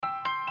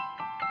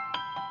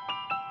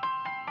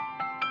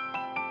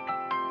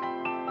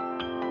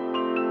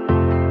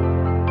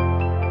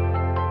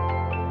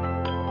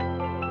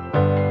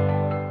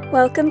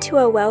Welcome to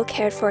A Well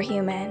Cared For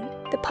Human,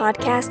 the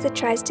podcast that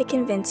tries to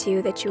convince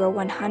you that you are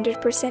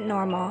 100%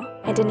 normal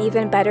and an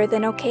even better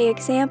than okay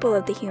example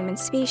of the human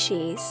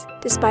species,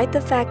 despite the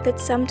fact that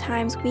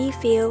sometimes we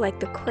feel like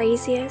the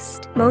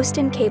craziest, most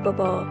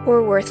incapable,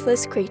 or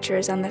worthless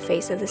creatures on the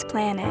face of this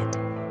planet.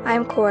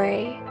 I'm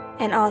Corey,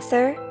 an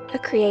author, a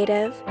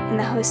creative, and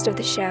the host of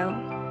the show.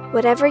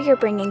 Whatever you're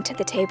bringing to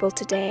the table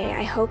today,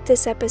 I hope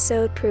this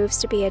episode proves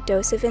to be a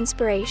dose of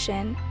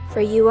inspiration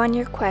for you on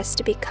your quest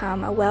to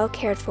become a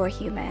well-cared-for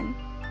human.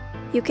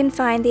 You can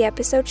find the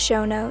episode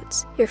show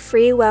notes, your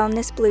free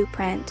wellness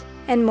blueprint,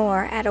 and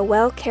more at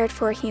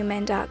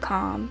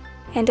awellcaredforhuman.com.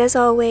 And as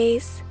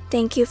always,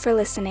 thank you for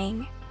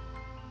listening.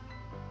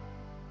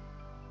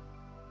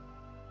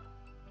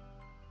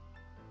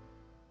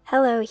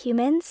 Hello,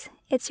 humans.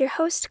 It's your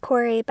host,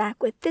 Corey,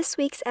 back with this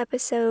week's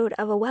episode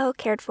of A Well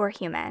Cared For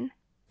Human.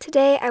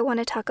 Today, I want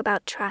to talk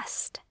about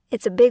trust.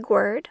 It's a big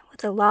word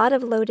with a lot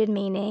of loaded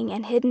meaning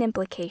and hidden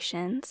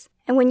implications.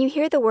 And when you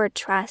hear the word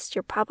trust,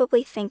 you're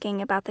probably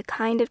thinking about the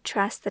kind of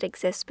trust that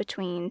exists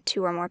between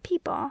two or more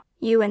people,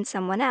 you and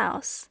someone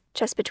else,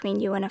 trust between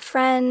you and a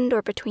friend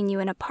or between you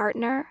and a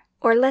partner,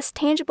 or less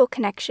tangible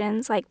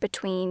connections like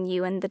between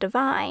you and the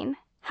divine.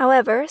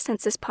 However,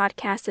 since this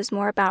podcast is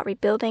more about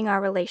rebuilding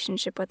our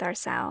relationship with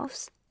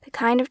ourselves, the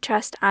kind of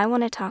trust I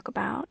want to talk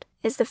about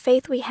is the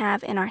faith we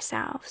have in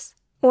ourselves.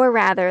 Or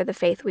rather, the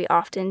faith we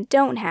often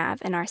don't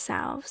have in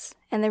ourselves,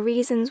 and the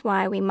reasons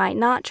why we might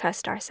not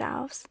trust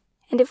ourselves.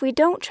 And if we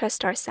don't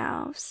trust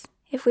ourselves,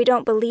 if we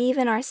don't believe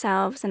in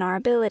ourselves and our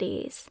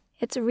abilities,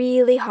 it's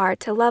really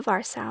hard to love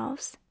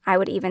ourselves. I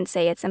would even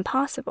say it's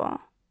impossible.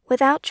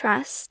 Without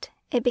trust,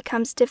 it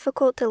becomes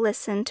difficult to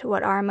listen to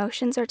what our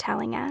emotions are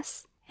telling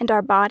us, and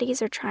our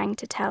bodies are trying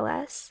to tell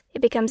us.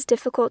 It becomes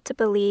difficult to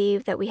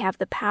believe that we have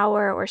the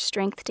power or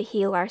strength to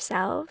heal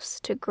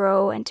ourselves, to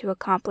grow and to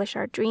accomplish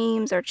our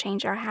dreams or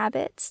change our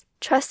habits.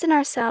 Trust in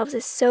ourselves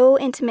is so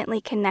intimately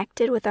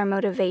connected with our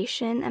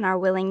motivation and our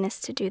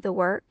willingness to do the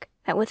work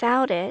that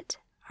without it,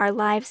 our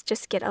lives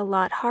just get a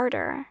lot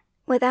harder.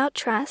 Without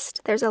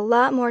trust, there's a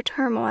lot more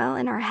turmoil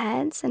in our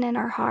heads and in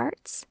our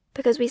hearts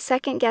because we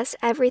second-guess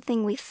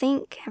everything we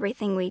think,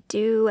 everything we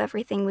do,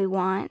 everything we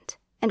want.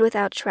 And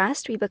without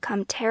trust, we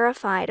become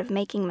terrified of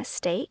making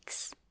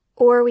mistakes,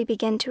 or we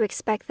begin to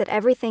expect that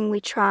everything we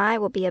try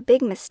will be a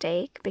big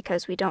mistake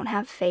because we don't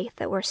have faith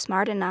that we're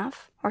smart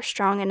enough, or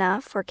strong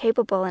enough, or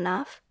capable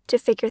enough to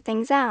figure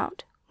things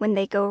out when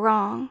they go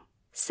wrong.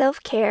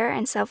 Self-care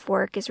and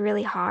self-work is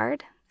really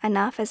hard,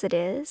 enough as it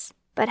is,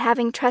 but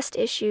having trust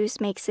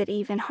issues makes it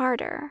even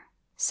harder.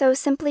 So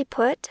simply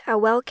put, a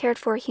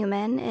well-cared-for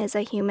human is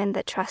a human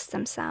that trusts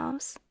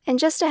themselves. And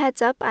just a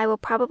heads up, I will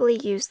probably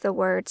use the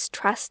words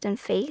trust and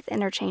faith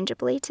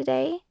interchangeably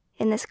today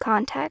in this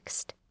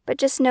context, but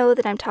just know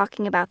that I'm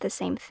talking about the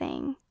same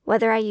thing.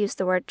 Whether I use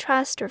the word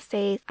trust or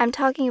faith, I'm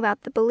talking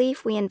about the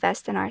belief we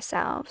invest in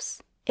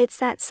ourselves. It's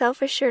that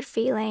self-assured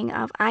feeling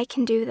of, I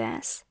can do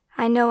this.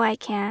 I know I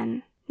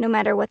can, no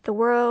matter what the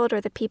world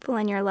or the people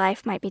in your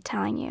life might be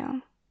telling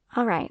you.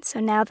 Alright, so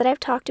now that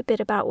I've talked a bit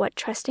about what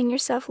trusting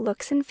yourself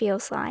looks and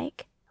feels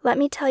like, let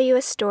me tell you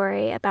a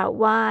story about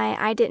why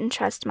I didn't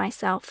trust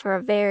myself for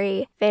a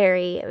very,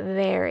 very,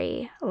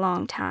 very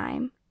long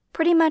time.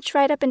 Pretty much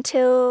right up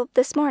until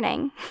this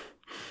morning.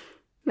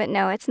 But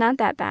no, it's not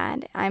that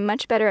bad. I'm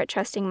much better at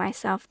trusting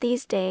myself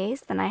these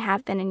days than I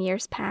have been in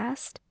years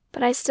past.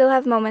 But I still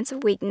have moments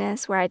of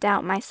weakness where I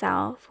doubt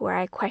myself, where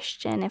I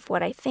question if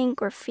what I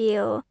think or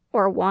feel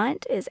or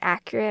want is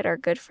accurate or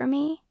good for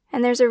me.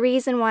 And there's a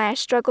reason why I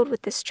struggled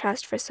with this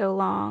trust for so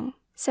long.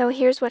 So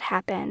here's what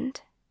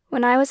happened.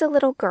 When I was a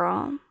little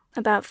girl,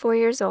 about 4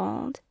 years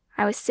old,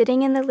 I was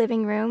sitting in the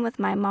living room with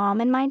my mom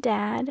and my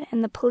dad,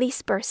 and the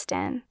police burst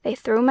in. They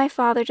threw my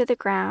father to the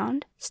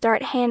ground,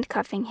 start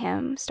handcuffing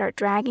him, start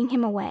dragging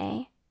him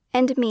away.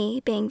 And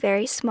me, being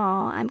very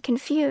small, I'm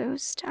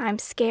confused. I'm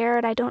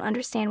scared. I don't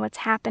understand what's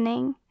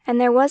happening. And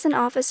there was an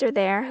officer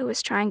there who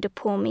was trying to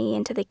pull me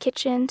into the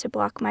kitchen to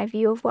block my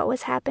view of what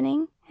was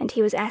happening. And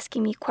he was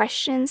asking me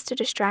questions to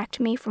distract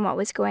me from what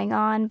was going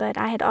on, but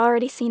I had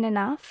already seen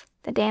enough.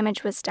 The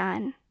damage was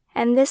done.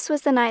 And this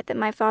was the night that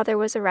my father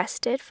was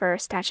arrested for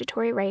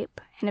statutory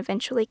rape and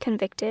eventually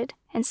convicted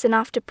and sent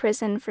off to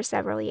prison for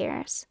several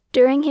years.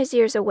 During his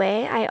years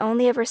away, I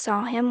only ever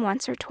saw him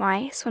once or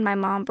twice when my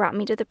mom brought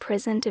me to the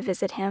prison to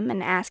visit him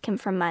and ask him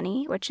for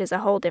money, which is a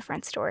whole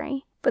different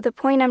story. But the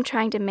point I'm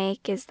trying to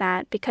make is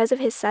that because of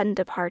his sudden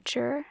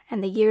departure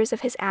and the years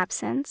of his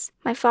absence,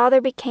 my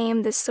father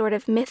became this sort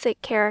of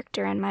mythic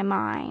character in my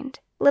mind.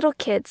 Little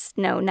kids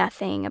know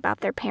nothing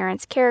about their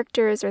parents'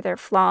 characters or their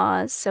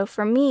flaws, so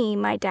for me,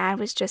 my dad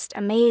was just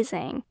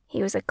amazing.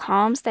 He was a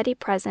calm, steady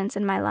presence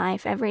in my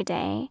life every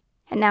day,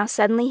 and now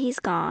suddenly he's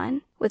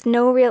gone, with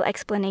no real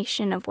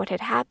explanation of what had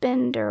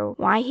happened or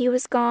why he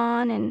was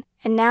gone, and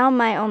now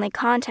my only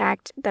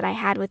contact that I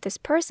had with this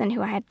person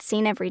who I had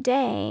seen every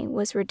day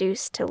was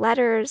reduced to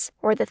letters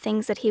or the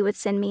things that he would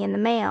send me in the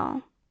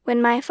mail.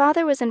 When my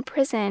father was in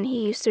prison,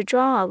 he used to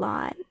draw a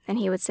lot, and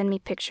he would send me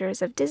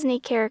pictures of Disney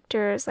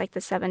characters like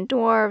the Seven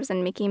Dwarfs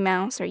and Mickey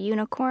Mouse or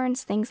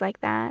unicorns, things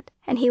like that.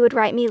 And he would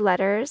write me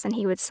letters, and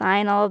he would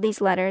sign all of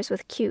these letters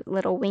with cute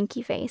little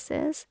winky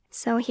faces.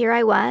 So here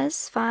I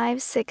was,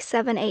 5, 6,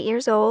 7, 8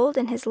 years old,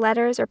 and his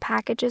letters or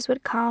packages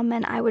would come,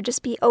 and I would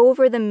just be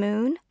over the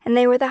moon, and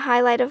they were the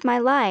highlight of my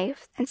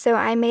life. And so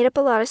I made up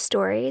a lot of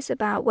stories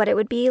about what it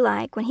would be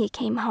like when he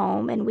came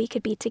home and we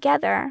could be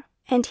together.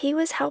 And he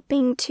was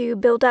helping to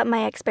build up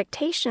my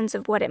expectations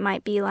of what it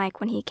might be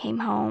like when he came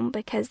home,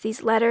 because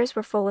these letters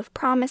were full of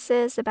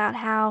promises about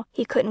how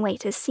he couldn't wait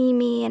to see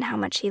me and how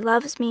much he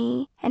loves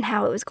me and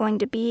how it was going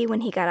to be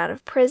when he got out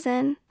of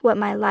prison, what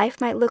my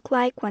life might look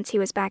like once he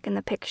was back in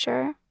the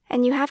picture.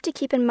 And you have to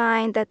keep in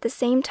mind that at the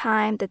same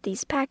time that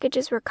these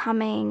packages were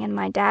coming and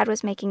my dad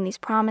was making these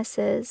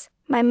promises,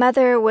 my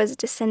mother was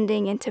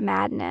descending into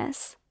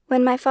madness.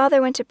 When my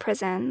father went to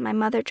prison, my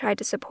mother tried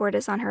to support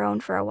us on her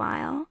own for a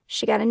while.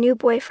 She got a new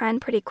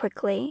boyfriend pretty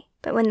quickly,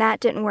 but when that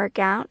didn't work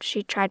out,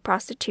 she tried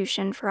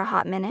prostitution for a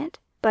hot minute.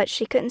 But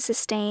she couldn't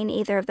sustain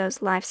either of those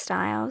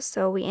lifestyles,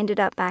 so we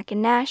ended up back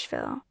in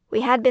Nashville.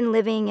 We had been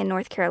living in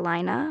North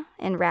Carolina,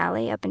 in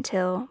Raleigh, up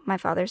until my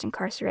father's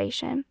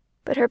incarceration.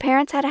 But her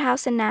parents had a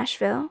house in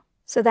Nashville,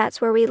 so that's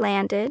where we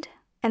landed.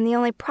 And the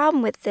only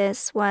problem with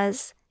this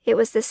was it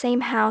was the same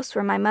house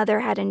where my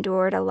mother had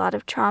endured a lot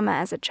of trauma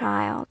as a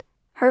child.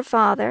 Her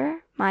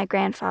father, my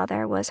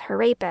grandfather, was her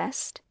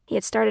rapist. He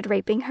had started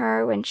raping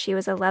her when she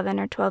was 11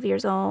 or 12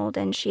 years old,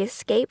 and she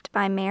escaped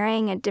by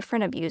marrying a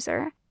different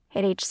abuser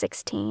at age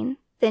 16.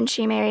 Then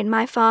she married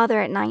my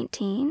father at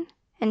 19,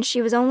 and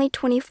she was only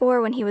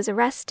 24 when he was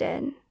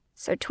arrested.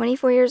 So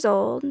 24 years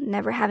old,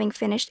 never having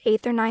finished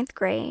 8th or 9th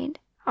grade,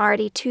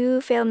 already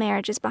 2 failed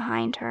marriages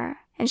behind her,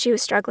 and she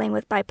was struggling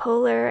with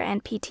bipolar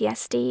and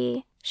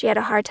PTSD. She had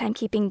a hard time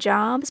keeping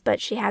jobs,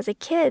 but she has a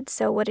kid,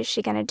 so what is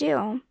she going to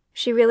do?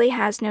 She really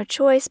has no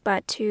choice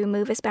but to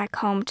move us back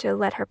home to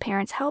let her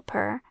parents help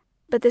her.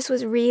 But this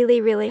was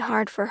really, really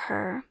hard for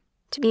her.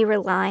 To be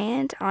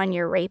reliant on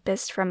your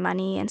rapist for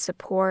money and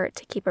support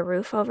to keep a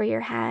roof over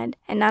your head.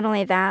 And not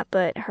only that,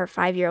 but her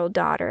 5-year-old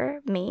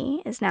daughter,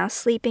 me, is now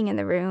sleeping in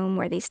the room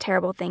where these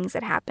terrible things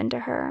had happened to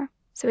her.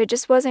 So it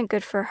just wasn't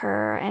good for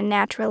her, and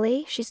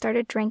naturally, she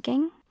started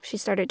drinking. She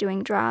started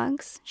doing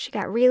drugs. She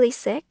got really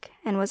sick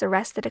and was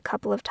arrested a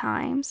couple of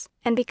times.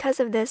 And because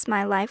of this,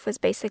 my life was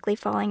basically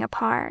falling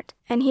apart.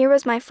 And here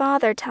was my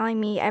father telling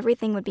me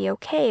everything would be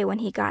okay when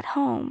he got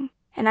home.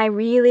 And I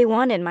really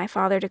wanted my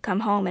father to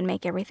come home and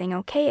make everything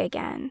okay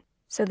again.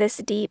 So this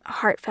deep,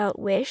 heartfelt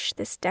wish,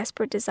 this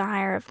desperate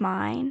desire of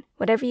mine,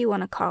 whatever you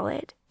want to call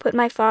it, put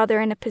my father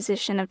in a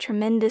position of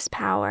tremendous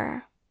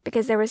power,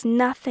 because there was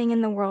nothing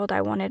in the world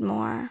I wanted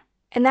more.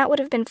 And that would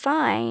have been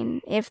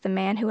fine if the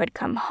man who had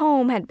come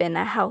home had been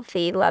a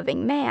healthy,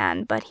 loving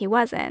man, but he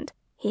wasn't.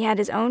 He had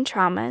his own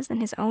traumas and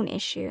his own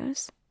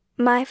issues.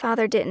 My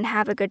father didn't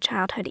have a good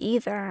childhood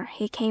either.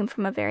 He came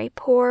from a very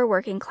poor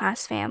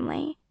working-class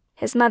family.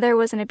 His mother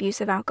was an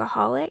abusive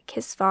alcoholic.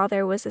 His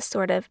father was a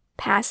sort of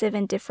passive,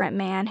 indifferent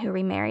man who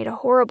remarried a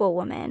horrible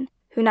woman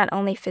who not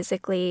only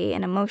physically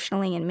and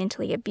emotionally and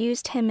mentally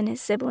abused him and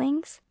his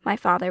siblings. My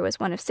father was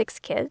one of 6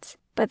 kids.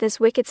 But this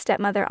wicked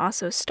stepmother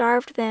also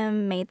starved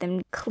them, made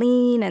them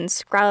clean and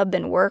scrub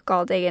and work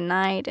all day and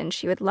night, and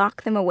she would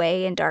lock them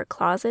away in dark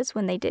closets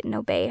when they didn't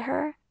obey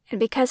her. And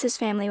because his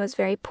family was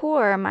very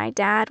poor, my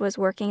dad was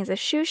working as a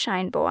shoe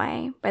shine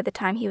boy by the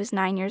time he was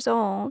 9 years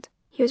old.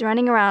 He was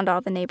running around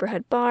all the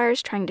neighborhood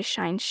bars trying to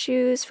shine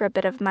shoes for a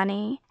bit of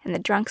money, and the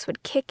drunks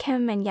would kick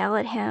him and yell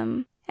at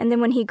him. And then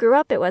when he grew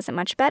up, it wasn't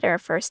much better.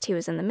 First he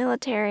was in the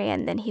military,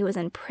 and then he was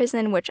in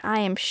prison, which I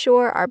am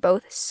sure are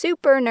both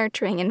super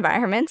nurturing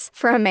environments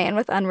for a man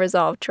with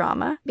unresolved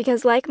trauma.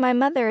 Because like my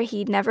mother,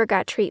 he never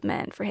got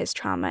treatment for his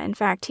trauma. In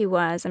fact, he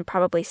was, and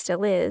probably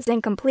still is,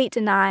 in complete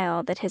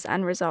denial that his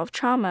unresolved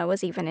trauma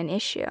was even an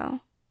issue.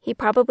 He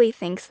probably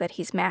thinks that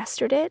he's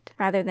mastered it,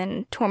 rather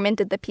than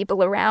tormented the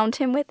people around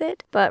him with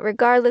it. But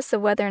regardless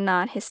of whether or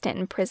not his stint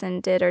in prison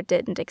did or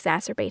didn't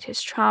exacerbate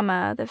his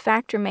trauma, the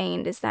fact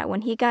remained is that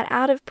when he got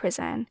out of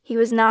prison, he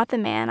was not the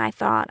man I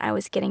thought I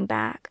was getting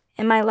back.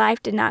 And my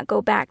life did not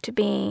go back to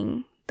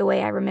being the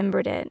way I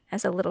remembered it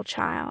as a little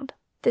child.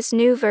 This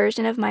new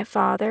version of my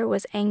father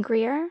was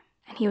angrier,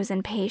 and he was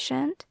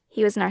impatient.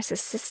 He was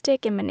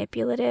narcissistic and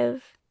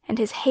manipulative, and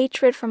his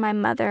hatred for my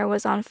mother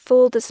was on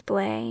full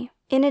display.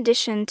 In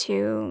addition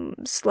to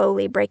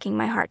slowly breaking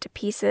my heart to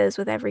pieces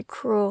with every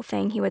cruel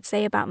thing he would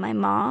say about my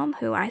mom,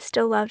 who I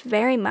still loved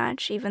very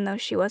much even though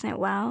she wasn't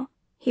well,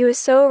 he was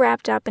so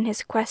wrapped up in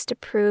his quest to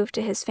prove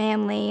to his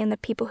family and the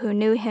people who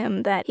knew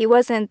him that he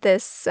wasn't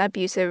this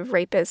abusive,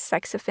 rapist,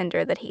 sex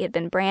offender that he had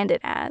been branded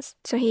as.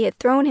 So he had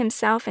thrown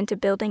himself into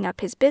building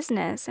up his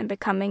business and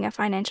becoming a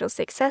financial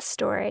success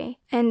story.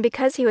 And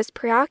because he was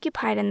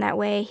preoccupied in that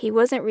way, he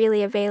wasn't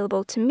really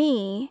available to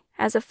me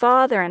as a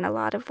father in a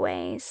lot of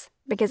ways.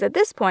 Because at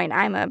this point,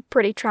 I'm a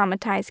pretty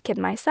traumatized kid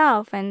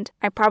myself, and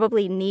I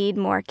probably need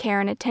more care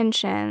and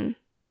attention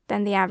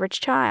than the average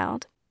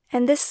child.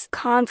 And this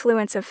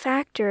confluence of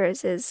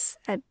factors is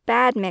a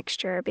bad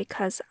mixture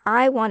because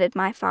I wanted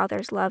my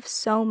father's love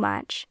so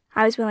much.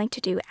 I was willing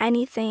to do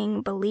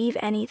anything, believe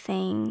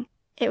anything.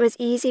 It was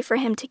easy for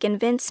him to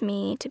convince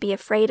me to be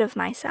afraid of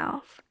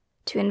myself,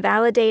 to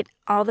invalidate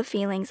all the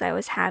feelings I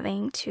was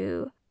having,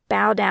 to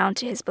bow down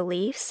to his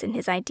beliefs and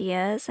his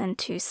ideas, and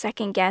to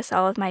second-guess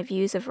all of my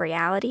views of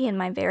reality and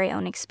my very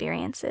own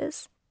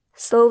experiences.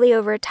 Slowly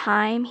over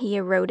time, he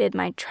eroded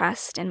my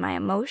trust in my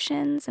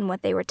emotions and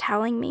what they were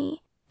telling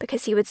me,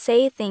 because he would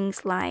say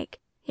things like,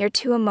 "You're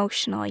too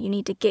emotional, you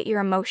need to get your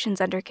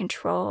emotions under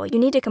control, you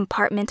need to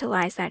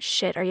compartmentalize that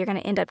shit or you're going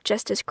to end up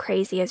just as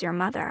crazy as your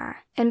mother."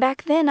 And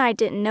back then I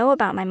didn't know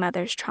about my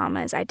mother's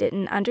traumas. I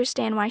didn't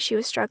understand why she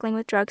was struggling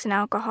with drugs and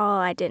alcohol.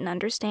 I didn't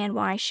understand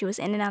why she was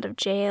in and out of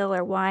jail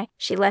or why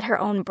she let her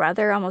own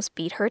brother almost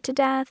beat her to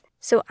death.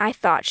 So I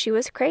thought she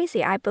was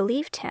crazy. I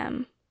believed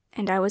him.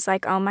 And I was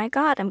like, oh my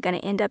God, I'm going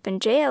to end up in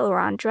jail or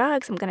on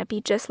drugs. I'm going to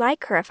be just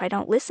like her if I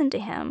don't listen to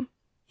him.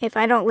 If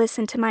I don't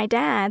listen to my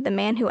dad, the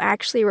man who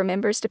actually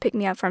remembers to pick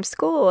me up from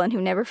school and who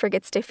never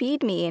forgets to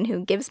feed me and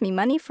who gives me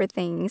money for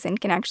things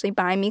and can actually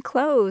buy me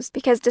clothes,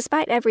 because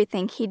despite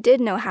everything, he did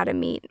know how to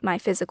meet my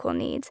physical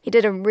needs. He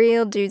did a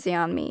real doozy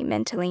on me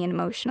mentally and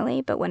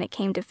emotionally, but when it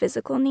came to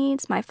physical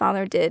needs, my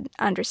father did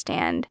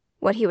understand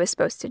what he was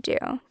supposed to do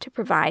to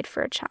provide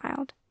for a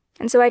child.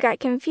 And so I got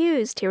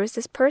confused. Here was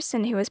this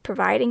person who was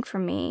providing for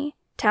me,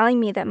 telling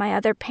me that my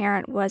other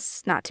parent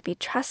was not to be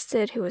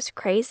trusted, who was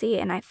crazy,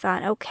 and I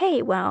thought,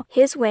 okay, well,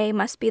 his way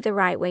must be the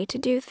right way to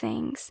do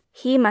things.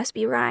 He must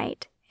be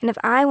right. And if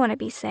I want to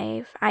be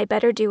safe, I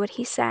better do what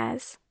he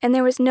says. And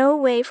there was no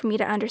way for me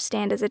to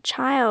understand as a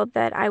child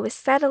that I was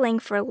settling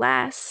for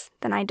less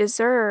than I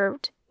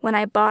deserved when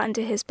I bought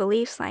into his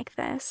beliefs like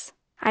this.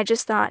 I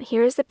just thought,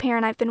 here's the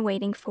parent I've been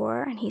waiting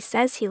for, and he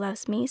says he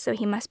loves me, so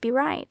he must be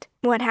right.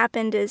 What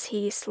happened is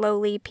he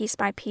slowly, piece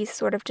by piece,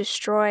 sort of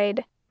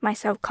destroyed my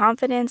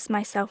self-confidence,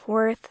 my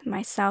self-worth,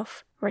 my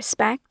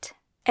self-respect.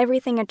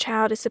 Everything a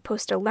child is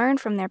supposed to learn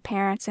from their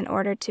parents in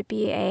order to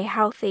be a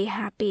healthy,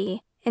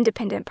 happy,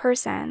 independent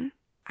person.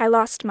 I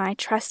lost my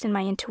trust in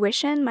my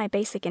intuition, my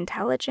basic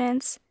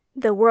intelligence,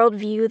 the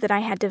worldview that I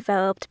had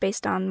developed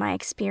based on my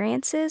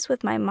experiences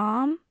with my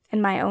mom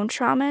and my own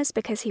traumas,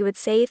 because he would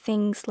say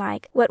things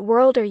like, "What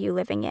world are you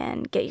living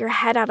in? Get your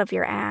head out of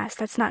your ass.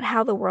 That's not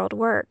how the world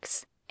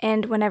works."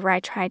 And whenever I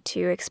tried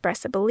to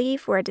express a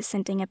belief or a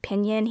dissenting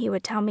opinion, he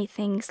would tell me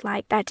things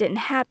like, "That didn't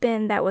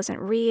happen, that wasn't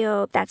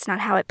real, that's not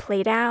how it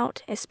played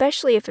out,"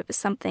 especially if it was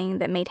something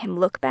that made him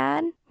look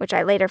bad, which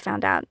I later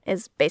found out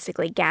is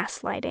basically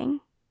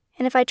gaslighting.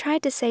 And if I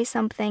tried to say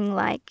something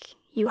like,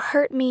 "You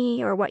hurt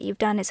me," or "What you've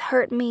done has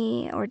hurt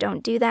me," or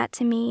 "Don't do that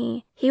to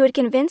me," he would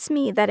convince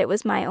me that it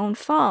was my own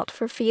fault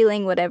for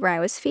feeling whatever I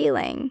was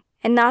feeling,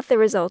 and not the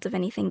result of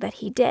anything that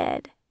he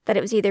did. That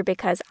it was either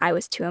because I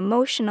was too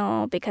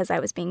emotional, because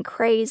I was being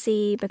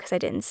crazy, because I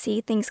didn't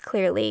see things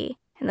clearly,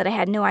 and that I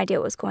had no idea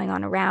what was going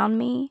on around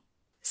me.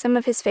 Some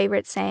of his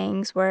favorite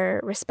sayings were,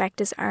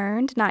 "Respect is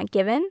earned, not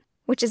given,"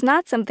 which is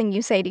not something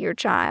you say to your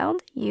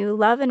child. You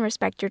love and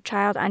respect your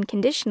child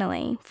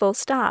unconditionally, full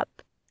stop.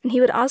 And he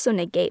would also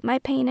negate my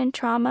pain and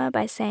trauma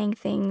by saying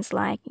things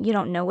like, "You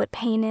don't know what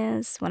pain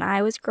is. When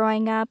I was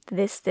growing up,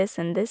 this,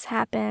 and this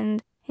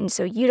happened. And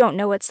so you don't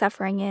know what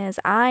suffering is.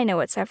 I know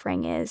what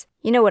suffering is.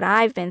 You know what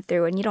I've been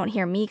through, and you don't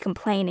hear me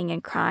complaining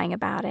and crying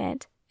about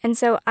it." And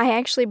so I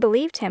actually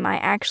believed him. I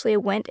actually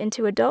went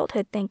into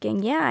adulthood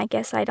thinking, yeah, I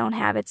guess I don't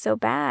have it so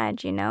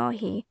bad. You know,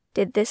 he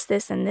did this,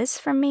 and this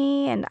for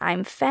me, and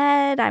I'm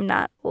fed. I'm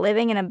not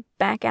living in a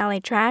back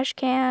alley trash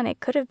can. It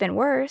could have been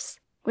worse,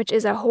 which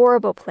is a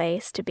horrible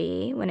place to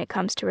be when it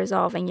comes to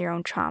resolving your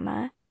own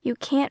trauma. You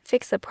can't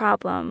fix a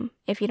problem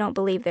if you don't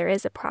believe there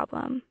is a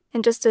problem.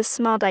 And just a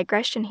small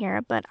digression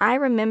here, but I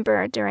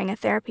remember during a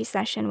therapy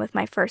session with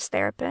my first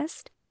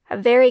therapist, a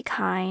very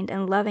kind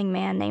and loving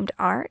man named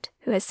Art,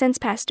 who has since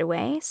passed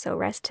away, so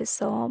rest his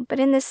soul. But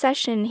in this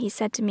session, he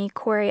said to me,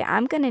 "Corey,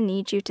 I'm going to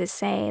need you to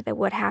say that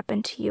what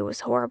happened to you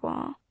was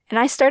horrible." And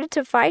I started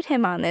to fight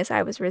him on this.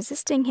 I was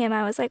resisting him.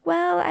 I was like,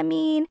 well, I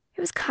mean, it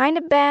was kind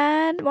of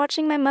bad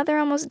watching my mother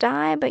almost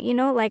die, but you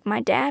know, like my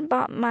dad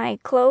bought my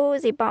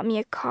clothes, he bought me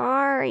a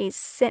car, he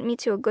sent me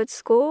to a good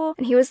school.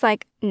 And he was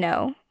like,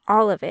 "No,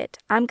 all of it.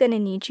 I'm going to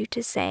need you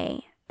to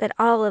say that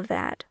all of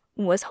that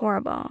was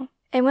horrible."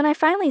 And when I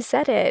finally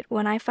said it,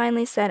 when I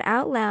finally said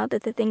out loud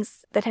that the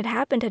things that had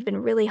happened had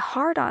been really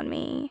hard on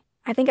me,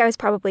 I think I was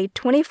probably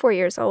 24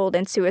 years old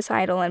and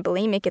suicidal and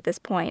bulimic at this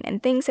point,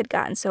 and things had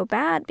gotten so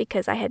bad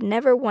because I had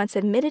never once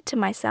admitted to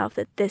myself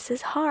that this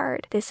is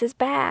hard, this is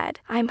bad,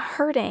 I'm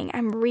hurting,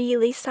 I'm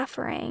really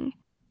suffering.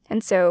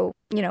 And so,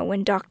 you know,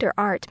 when Dr.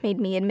 Art made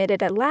me admit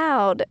it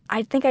aloud,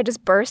 I think I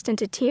just burst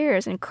into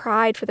tears and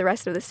cried for the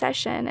rest of the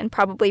session, and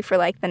probably for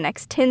like the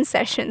next 10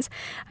 sessions,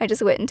 I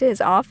just went into his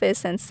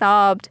office and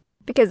sobbed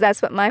because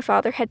that's what my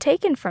father had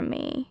taken from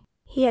me.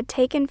 He had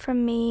taken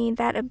from me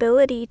that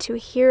ability to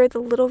hear the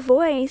little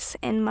voice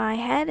in my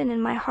head and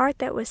in my heart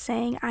that was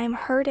saying, "I'm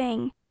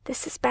hurting.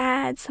 This is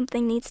bad.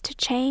 Something needs to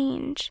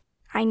change.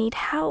 I need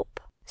help."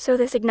 So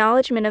this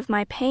acknowledgement of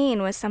my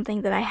pain was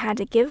something that I had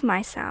to give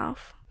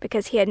myself,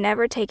 because he had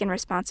never taken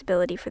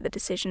responsibility for the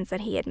decisions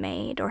that he had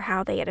made or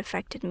how they had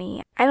affected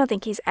me. I don't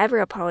think he's ever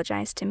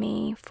apologized to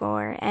me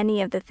for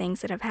any of the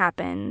things that have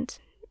happened,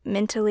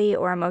 mentally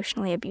or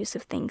emotionally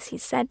abusive things he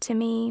said to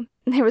me.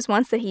 There was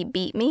once that he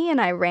beat me and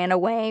I ran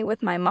away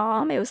with my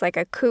mom. It was like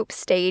a coup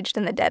staged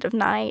in the dead of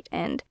night,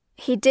 and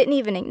he didn't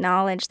even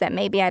acknowledge that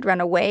maybe I'd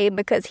run away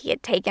because he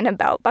had taken a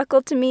belt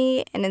buckle to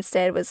me, and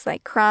instead was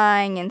like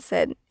crying and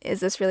said,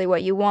 "Is this really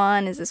what you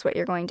want? Is this what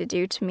you're going to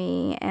do to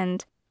me?"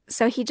 And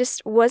so he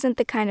just wasn't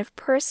the kind of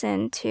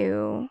person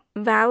to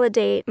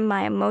validate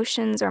my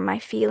emotions or my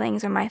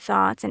feelings or my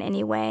thoughts in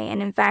any way.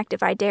 And in fact,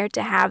 if I dared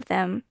to have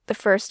them, the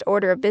first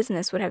order of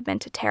business would have been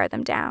to tear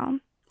them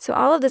down. So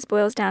all of this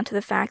boils down to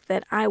the fact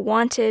that I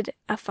wanted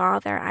a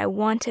father. I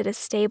wanted a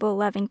stable,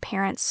 loving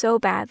parent so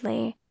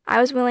badly. I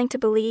was willing to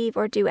believe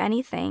or do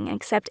anything,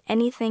 accept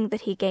anything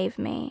that he gave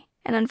me.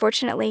 And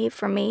unfortunately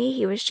for me,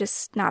 he was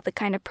just not the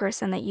kind of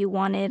person that you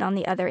wanted on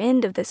the other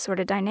end of this sort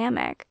of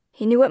dynamic.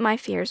 He knew what my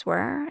fears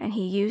were, and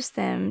he used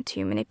them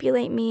to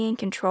manipulate me and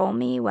control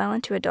me well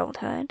into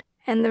adulthood.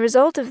 And the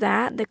result of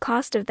that, the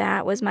cost of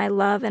that, was my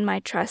love and my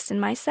trust in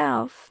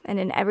myself and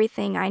in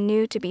everything I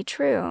knew to be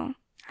true.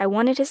 I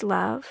wanted his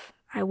love,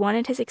 I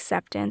wanted his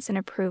acceptance and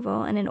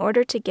approval, and in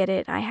order to get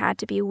it, I had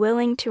to be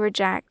willing to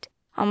reject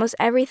almost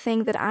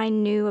everything that I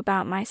knew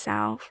about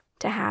myself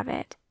to have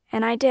it.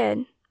 And I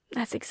did.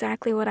 That's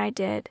exactly what I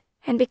did.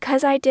 And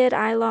because I did,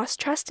 I lost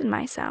trust in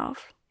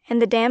myself. And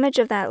the damage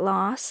of that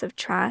loss of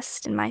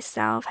trust in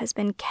myself has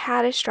been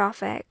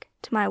catastrophic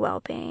to my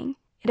well-being.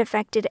 It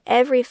affected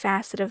every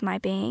facet of my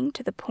being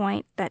to the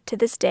point that to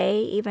this day,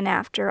 even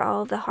after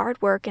all the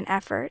hard work and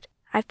effort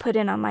I've put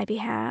in on my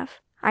behalf,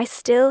 I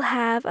still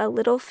have a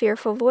little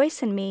fearful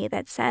voice in me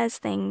that says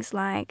things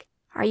like,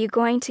 "Are you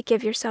going to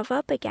give yourself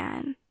up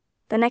again?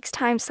 The next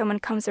time someone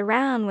comes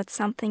around with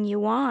something you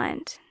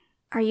want,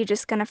 are you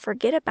just going to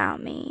forget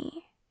about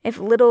me?" If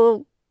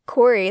little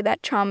Corey,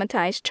 that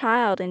traumatized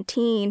child and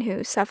teen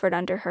who suffered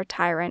under her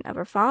tyrant of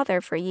her father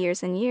for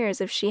years and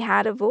years, if she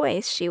had a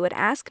voice, she would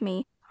ask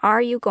me,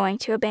 "Are you going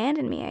to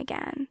abandon me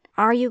again?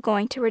 Are you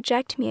going to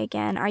reject me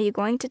again? Are you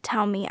going to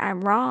tell me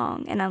I'm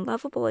wrong and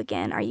unlovable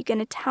again? Are you going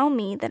to tell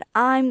me that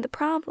I'm the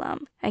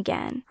problem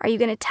again? Are you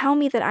going to tell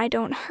me that I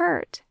don't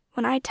hurt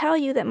when I tell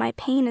you that my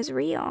pain is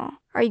real?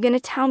 Are you going to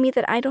tell me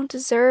that I don't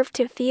deserve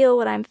to feel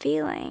what I'm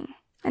feeling?"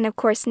 And of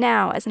course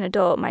now, as an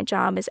adult, my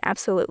job is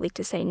absolutely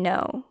to say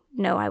no.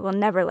 No, I will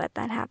never let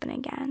that happen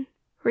again.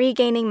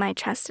 Regaining my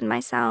trust in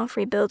myself,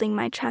 rebuilding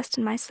my trust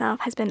in myself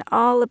has been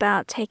all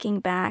about taking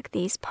back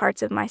these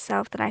parts of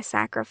myself that I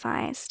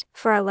sacrificed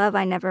for a love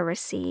I never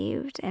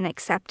received, an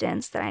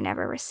acceptance that I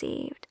never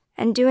received,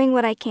 and doing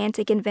what I can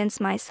to convince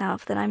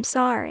myself that I'm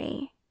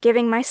sorry,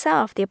 giving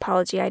myself the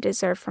apology I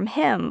deserve from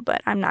him,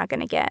 but I'm not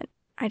going to get.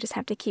 I just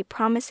have to keep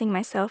promising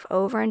myself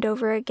over and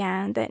over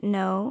again that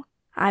no,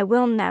 I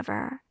will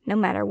never, no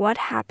matter what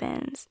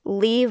happens,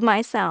 leave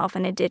myself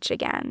in a ditch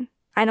again.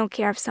 I don't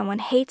care if someone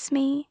hates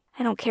me.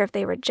 I don't care if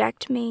they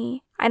reject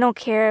me. I don't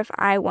care if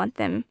I want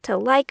them to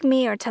like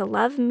me or to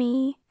love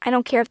me. I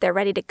don't care if they're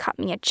ready to cut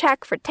me a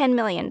check for $10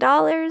 million.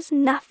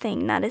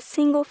 Nothing, not a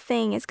single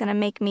thing is going to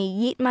make me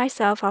yeet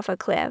myself off a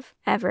cliff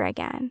ever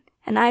again.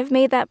 And I've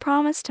made that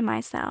promise to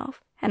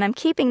myself, and I'm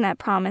keeping that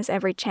promise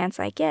every chance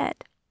I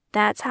get.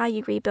 That's how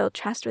you rebuild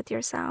trust with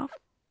yourself.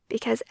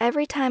 Because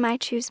every time I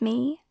choose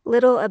me,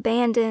 little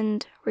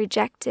abandoned,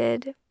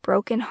 rejected,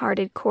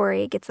 broken-hearted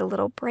Corey gets a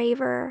little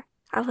braver,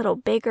 a little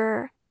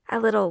bigger, a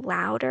little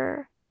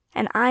louder,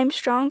 and I'm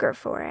stronger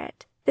for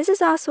it. This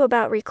is also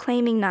about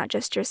reclaiming not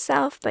just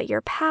yourself, but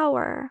your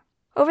power.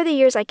 Over the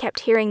years, I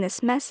kept hearing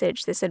this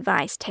message, this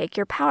advice, take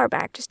your power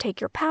back, just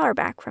take your power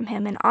back from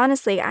him, and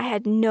honestly, I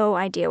had no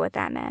idea what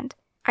that meant.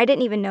 I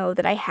didn't even know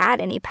that I had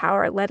any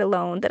power, let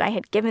alone that I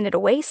had given it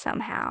away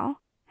somehow.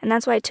 And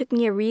that's why it took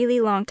me a really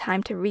long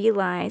time to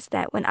realize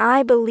that when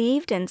I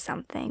believed in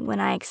something,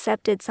 when I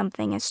accepted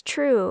something as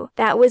true,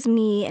 that was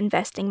me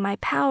investing my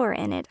power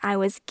in it. I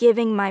was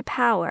giving my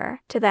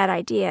power to that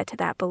idea, to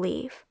that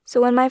belief.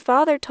 So when my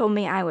father told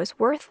me I was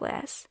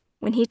worthless,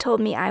 when he told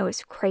me I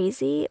was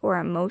crazy or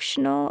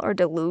emotional or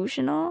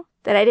delusional,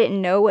 that I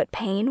didn't know what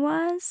pain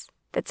was,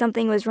 that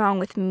something was wrong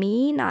with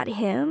me, not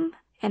him,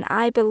 and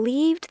I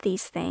believed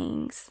these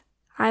things,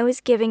 I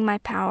was giving my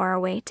power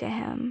away to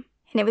him.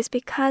 And it was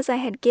because I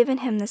had given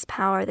him this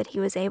power that he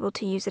was able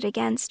to use it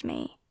against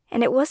me.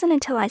 And it wasn't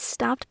until I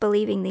stopped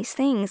believing these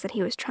things that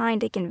he was trying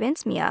to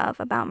convince me of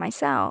about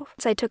myself.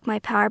 Once I took my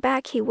power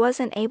back, he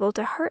wasn't able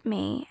to hurt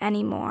me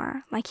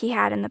anymore like he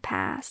had in the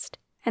past.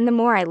 And the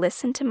more I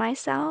listened to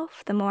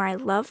myself, the more I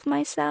loved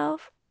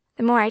myself,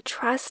 the more I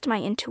trust my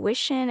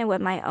intuition and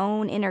what my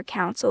own inner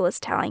counsel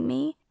is telling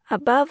me,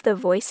 above the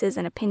voices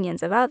and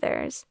opinions of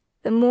others,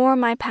 the more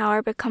my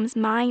power becomes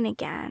mine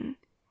again,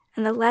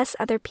 and the less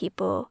other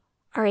people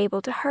are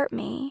able to hurt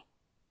me.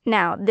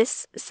 Now,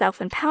 this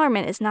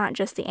self-empowerment is not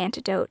just the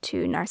antidote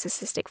to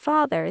narcissistic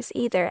fathers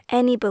either.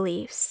 Any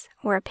beliefs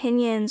or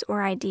opinions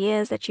or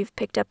ideas that you've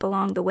picked up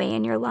along the way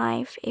in your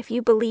life, if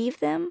you believe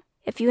them,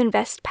 If you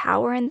invest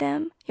power in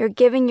them, you're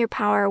giving your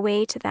power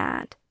away to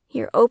that.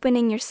 You're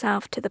opening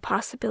yourself to the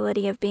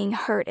possibility of being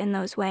hurt in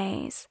those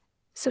ways.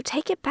 So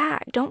take it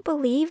back. Don't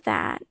believe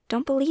that.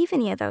 Don't believe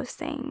any of those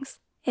things.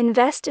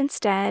 Invest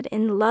instead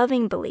in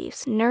loving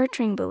beliefs,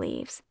 nurturing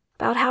beliefs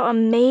about how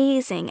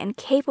amazing and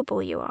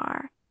capable you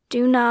are.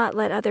 Do not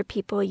let other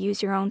people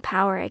use your own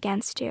power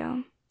against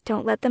you.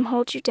 Don't let them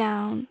hold you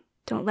down.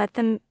 Don't let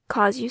them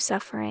cause you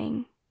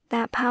suffering.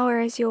 That power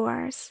is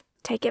yours.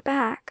 Take it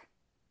back.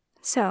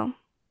 So,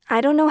 I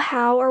don't know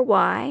how or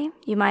why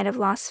you might have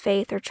lost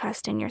faith or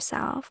trust in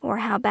yourself, or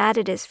how bad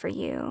it is for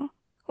you,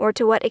 or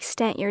to what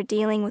extent you're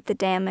dealing with the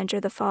damage or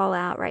the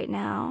fallout right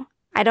now.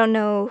 I don't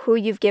know who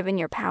you've given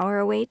your power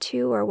away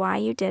to or why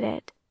you did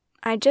it.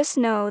 I just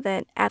know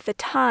that at the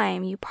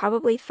time you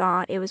probably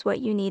thought it was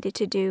what you needed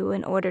to do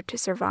in order to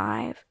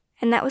survive,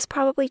 and that was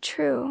probably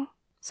true.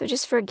 So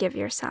just forgive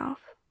yourself.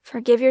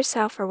 Forgive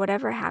yourself for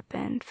whatever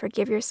happened.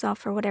 Forgive yourself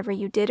for whatever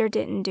you did or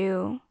didn't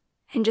do.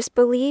 And just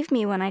believe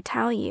me when I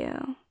tell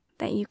you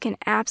that you can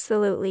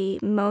absolutely,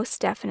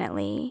 most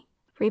definitely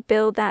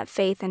rebuild that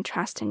faith and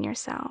trust in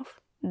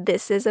yourself.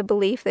 This is a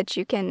belief that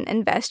you can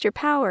invest your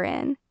power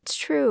in. It's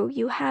true,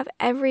 you have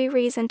every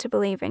reason to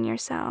believe in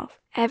yourself.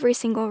 Every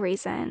single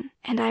reason.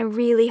 And I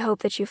really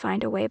hope that you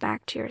find a way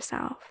back to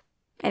yourself.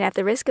 And at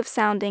the risk of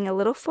sounding a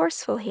little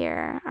forceful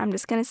here, I'm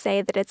just going to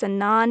say that it's a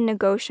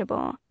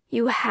non-negotiable.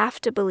 You have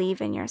to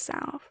believe in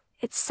yourself.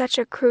 It's such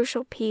a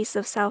crucial piece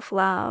of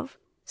self-love.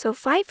 So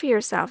fight for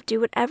yourself. Do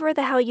whatever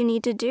the hell you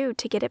need to do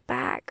to get it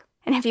back.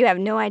 And if you have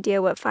no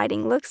idea what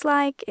fighting looks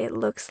like, it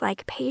looks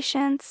like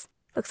patience.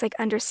 It looks like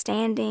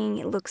understanding.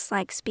 It looks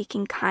like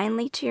speaking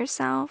kindly to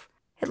yourself.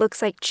 It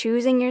looks like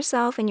choosing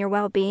yourself and your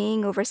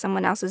well-being over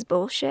someone else's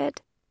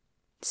bullshit.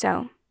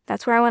 So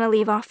that's where I want to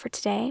leave off for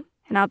today.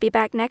 And I'll be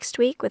back next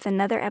week with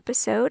another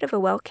episode of A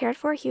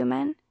Well-Cared-For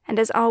Human. And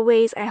as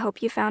always, I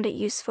hope you found it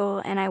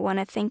useful, and I want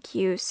to thank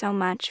you so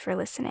much for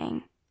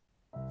listening.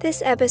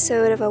 This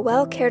episode of A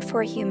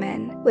Well-Cared-For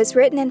Human was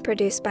written and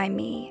produced by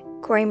me,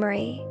 Corey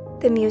Marie.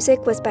 The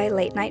music was by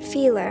Late Night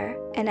Feeler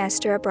and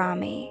Esther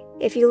Abrami.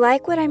 If you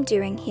like what I'm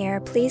doing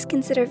here, please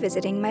consider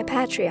visiting my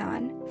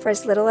Patreon. For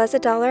as little as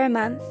 $1 a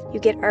month, you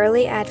get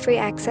early ad-free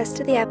access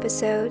to the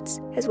episodes,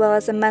 as well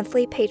as a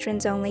monthly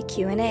patrons-only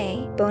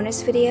Q&A,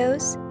 bonus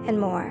videos, and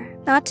more.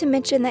 Not to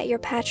mention that your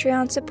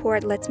Patreon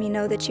support lets me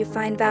know that you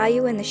find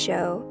value in the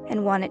show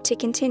and want it to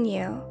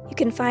continue. You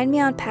can find me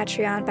on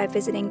Patreon by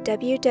visiting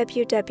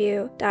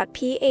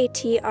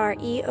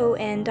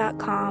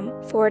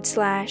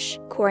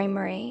www.patreon.com/Corey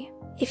Marie.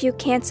 If you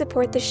can't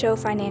support the show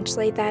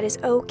financially, that is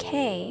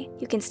okay.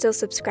 You can still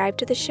subscribe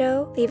to the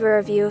show, leave a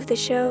review of the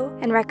show,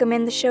 and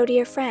recommend the show to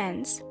your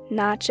friends,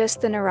 not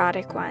just the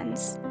neurotic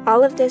ones.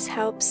 All of this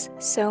helps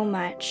so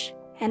much.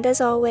 And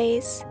as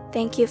always,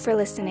 thank you for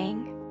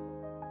listening.